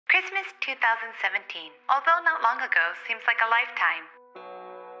Christmas 2017, although not long ago, seems like a lifetime.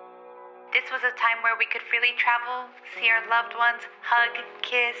 This was a time where we could freely travel, see our loved ones, hug,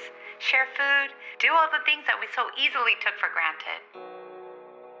 kiss, share food, do all the things that we so easily took for granted.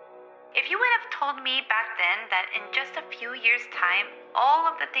 If you would have told me back then that in just a few years' time, all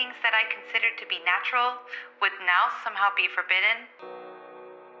of the things that I considered to be natural would now somehow be forbidden,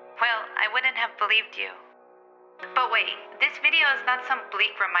 well, I wouldn't have believed you. But wait, this video is not some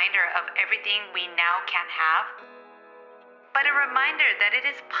bleak reminder of everything we now can't have, but a reminder that it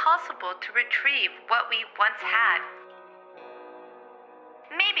is possible to retrieve what we once had.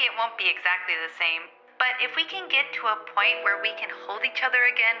 Maybe it won't be exactly the same, but if we can get to a point where we can hold each other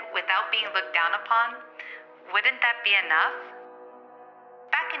again without being looked down upon, wouldn't that be enough?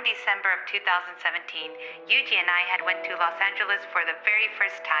 Back in December of 2017, Yuji and I had went to Los Angeles for the very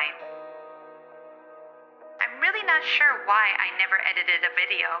first time. I'm really not sure why I never edited a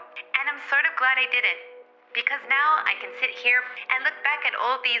video, and I'm sort of glad I didn't, because now I can sit here and look back at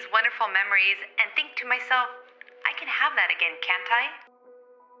all these wonderful memories and think to myself, I can have that again, can't I?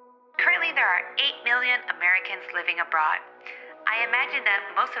 Currently, there are 8 million Americans living abroad. I imagine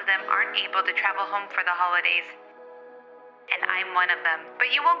that most of them aren't able to travel home for the holidays, and I'm one of them. But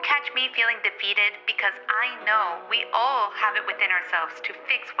you won't catch me feeling defeated because I know we all have it within ourselves to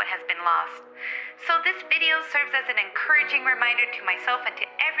fix what has been lost. So this video serves as an encouraging reminder to myself and to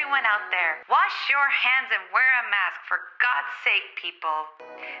everyone out there. Wash your hands and wear a mask, for God's sake, people.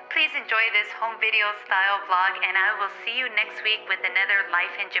 Please enjoy this home video style vlog, and I will see you next week with another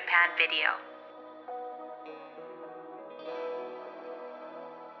Life in Japan video.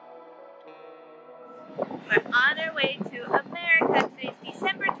 We're on our way to America. Today's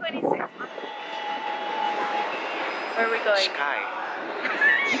December 26th. Where are we going? Sky.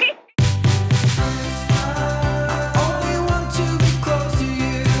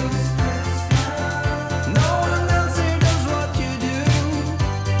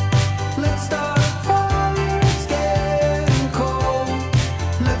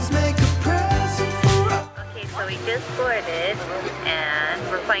 Okay, so we just boarded and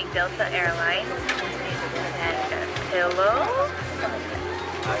we're flying Delta Airlines. And we got a pillow,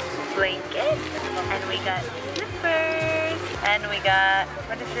 blanket, and we got slippers, and we got,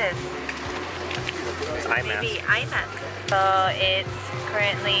 what is this? Maybe eye mask. So it's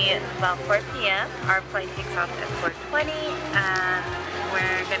currently about 4 p.m. Our flight takes off at 4:20, and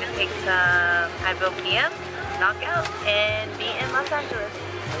we're gonna take some ibuprofen, knockout, and be in Los Angeles.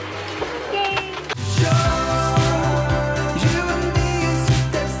 Yay!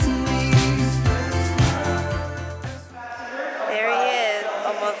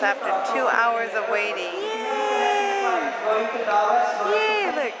 After 2 hours of waiting.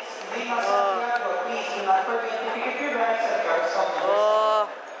 Yay, look. Oh.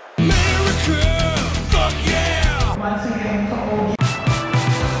 America, fuck yeah!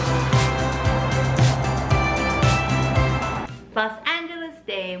 Los Angeles,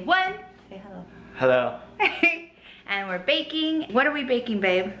 day 1. Say hello. Hello. And we're baking. What are we baking,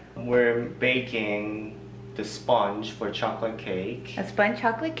 babe? We're baking the sponge for chocolate cake. A sponge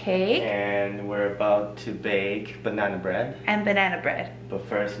chocolate cake. And we're about to bake banana bread. And banana bread. But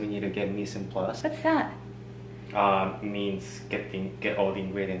first we need to get mise en place. What's that? Means get all the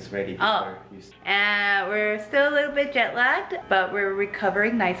ingredients ready before you start. We're still a little bit jet lagged, but we're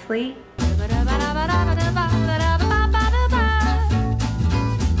recovering nicely.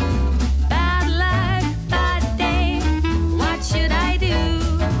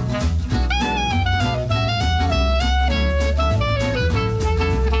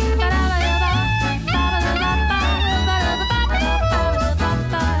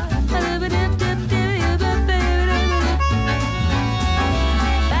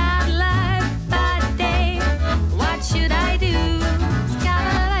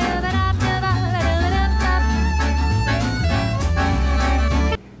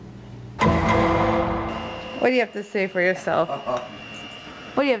 What do you have to say for yourself?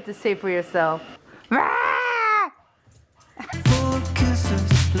 What do you have to say for yourself? Full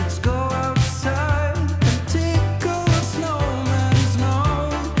kisses, let's go outside and tickle a snowman's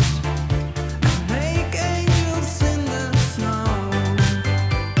nose and make angels in the snow.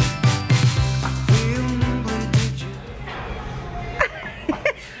 I feel nimbly.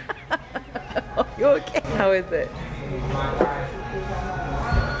 You okay? How is it?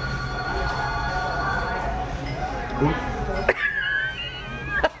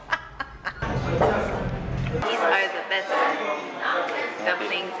 These are the best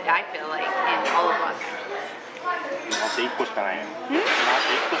dumplings, I feel like, in all of Los Angeles. 1個しかないよ。1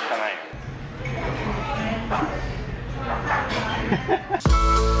個しかない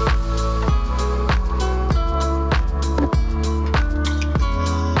よ。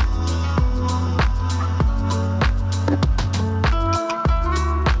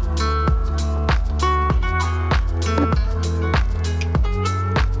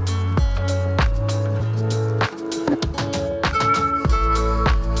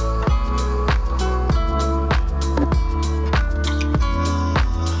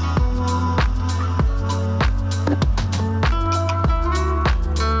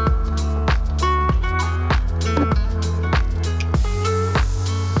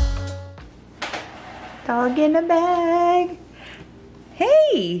in a bag.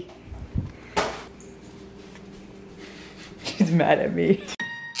 Hey! She's mad at me.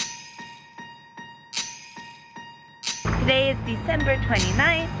 Today is December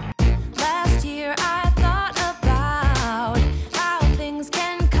 29th. Last year I thought about how things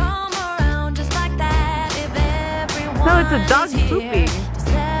can come around just like that if everyone No, it's a dog is here pooping. to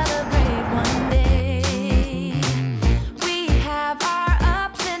celebrate one day. We have our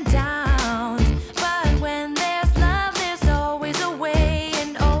ups and downs, but when there's love there's always a way.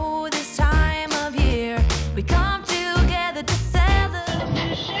 And oh, this time of year we come together to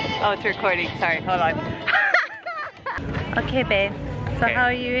celebrate. Oh, it's recording. Sorry, hold on. Okay, babe. So Okay. how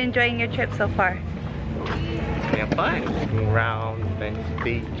are you enjoying your trip so far? We have fun. Going around Venice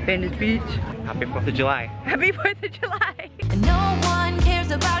Beach. Venice Beach. Happy 4th of July. Happy 4th of July. And no one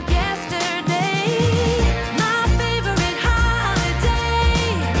cares about yesterday. My favorite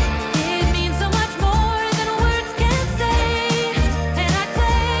holiday. It means so much more than words can say. And I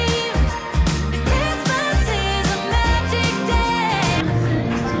claim that Christmas is a magic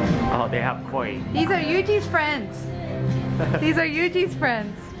day. Oh, they have koi. These are Yuji's friends. These are Yuji's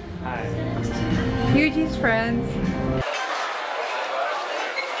friends. Hi. Yuji's friends.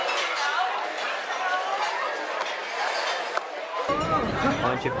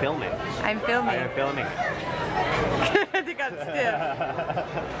 Why don't you film it? I'm filming. I'm filming. They got stiff.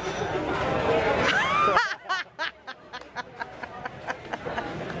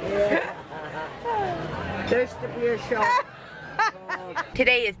 Just to be a show.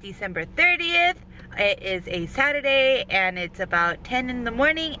 Today is December 30th. It is a Saturday and it's about 10 in the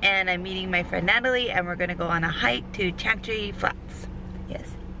morning and I'm meeting my friend Natalie and we're gonna go on a hike to Chantry Flats. Yes.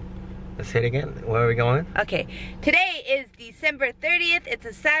 Let's say it again. Where are we going? Okay, today is December 30th. It's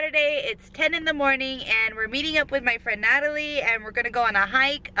a Saturday. It's 10 in the morning and we're meeting up with my friend Natalie and we're gonna go on a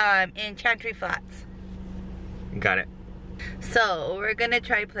hike in Chantry Flats. Got it. So we're gonna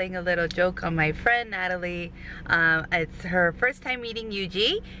try playing a little joke on my friend Natalie. It's her first time meeting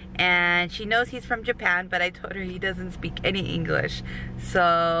Yuji and she knows he's from Japan, but I told her he doesn't speak any English.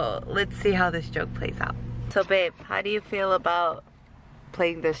 So let's see how this joke plays out. So babe, how do you feel about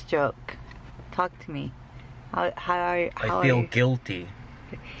playing this joke? Talk to me. How I feel guilty.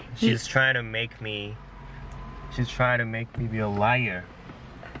 She's trying to make me be a liar.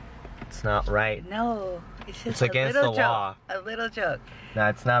 It's not right. No, it's just It's against a little the joke. law. A little joke. No,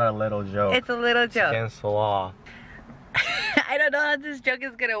 it's not a little joke. It's a little It's joke. against the law. I don't know how this joke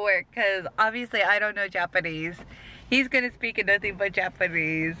is gonna work because obviously I don't know Japanese. He's gonna speak in nothing but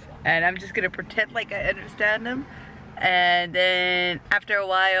Japanese and I'm just gonna pretend like I understand him. And then after a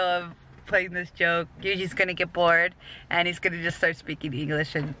while of playing this joke, Yuji's gonna get bored and he's gonna just start speaking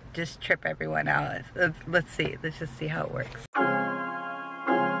English and just trip everyone out. Let's see. Let's just see how it works.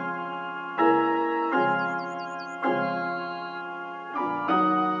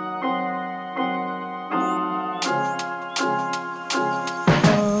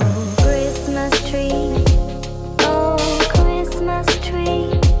 Christmas tree, oh Christmas tree,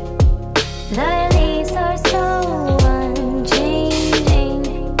 the leaves are so unchanging.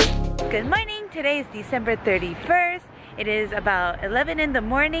 Good morning. Today is December 31st. It is about 11 in the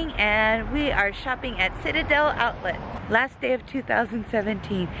morning and we are shopping at Citadel Outlets. Last day of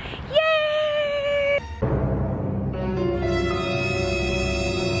 2017. Yay!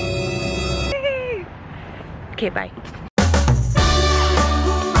 Okay, bye.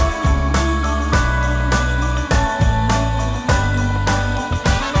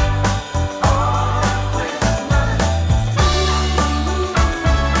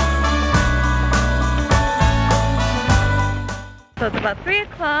 So it's about 3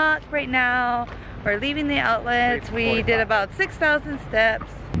 o'clock right now. We're leaving the outlets. We did about 6,000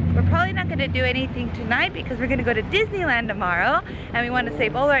 steps. We're probably not gonna do anything tonight because we're gonna go to Disneyland tomorrow and we want to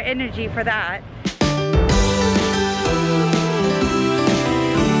save all our energy for that.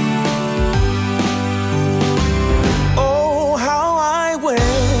 Oh, how I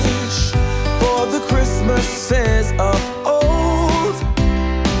wish for the Christmases of old,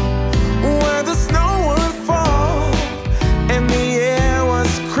 where the snow would fall and the air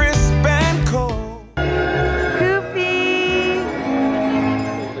was crisp and cold. Goofy!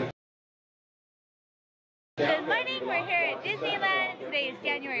 Good morning, we're here at Disneyland. Today is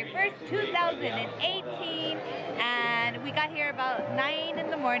January 1st, 2018, and we got here about 9 in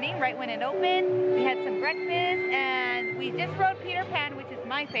the morning, right when it opened. We had some breakfast, and we just rode Peter Pan, which is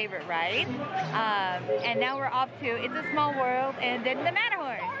my favorite ride. And now we're off to It's a Small World and then the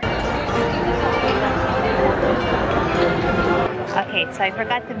Matterhorn. Okay, so I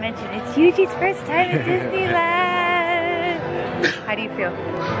forgot to mention, it's Yuji's first time at Disneyland. How do you feel?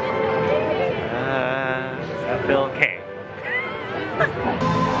 feel okay.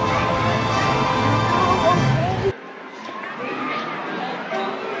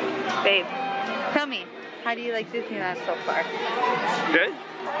 Babe, tell me, how do you like Disneyland so far? Good.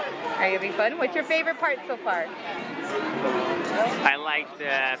 Are you having fun? What's your favorite part so far? I like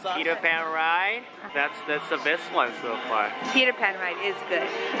the Peter Pan ride. That's the best one so far. Peter Pan ride is good.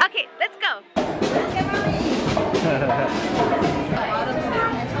 Okay, let's go.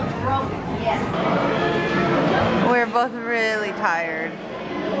 We're both really tired.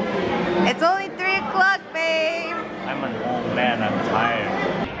 It's only 3 o'clock, babe. I'm an old man, I'm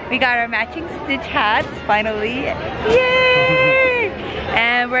tired. We got our matching Stitch hats, finally. Yay!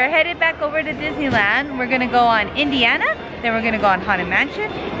 And we're headed back over to Disneyland. We're gonna go on Indiana, then we're gonna go on Haunted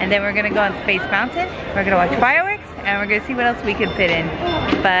Mansion, and then we're gonna go on Space Mountain. We're gonna watch fireworks, and we're gonna see what else we can fit in.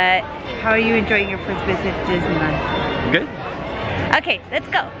 But how are you enjoying your first visit to Disneyland? Good. Okay, let's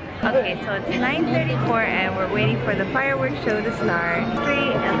go. Okay, so it's 9:34 and we're waiting for the fireworks show to start.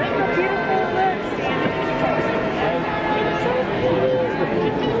 And look how beautiful it looks. It's so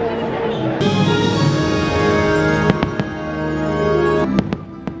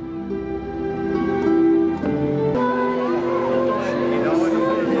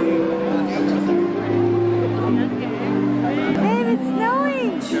Babe, it's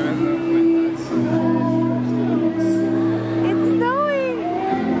snowing. It's snowing.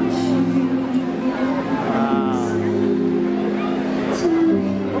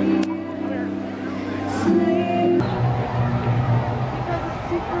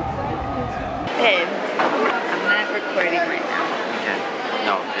 Babe, I'm not recording right now. Okay.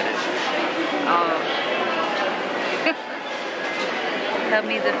 No, finish. Oh. Tell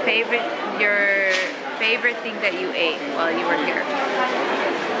me your favorite thing that you ate while you were here.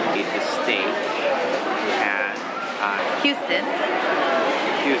 Eat the steak at Houston's.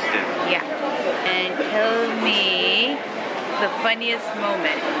 Houston. Yeah. And tell me the funniest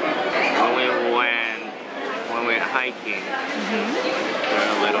moment. When we were hiking, there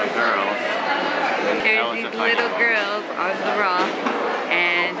were little girls. And that There's was these a funny little moment. girls on the rock,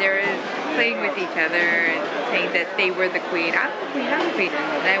 and they were playing with each other and saying that they were the queen. I'm the queen, I'm the queen.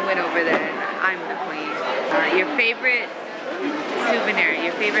 And I went over there and I'm the queen. Your favorite souvenir,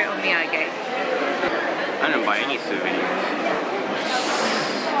 your favorite omiyage? I didn't buy any souvenirs.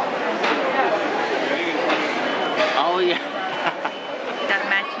 Oh yeah. Got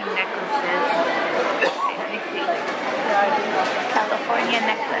matching necklaces. Okay, let me see. California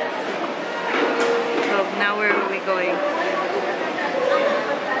necklace. So now where are we going?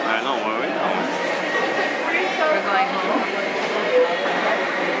 I don't know where we going. We're going home.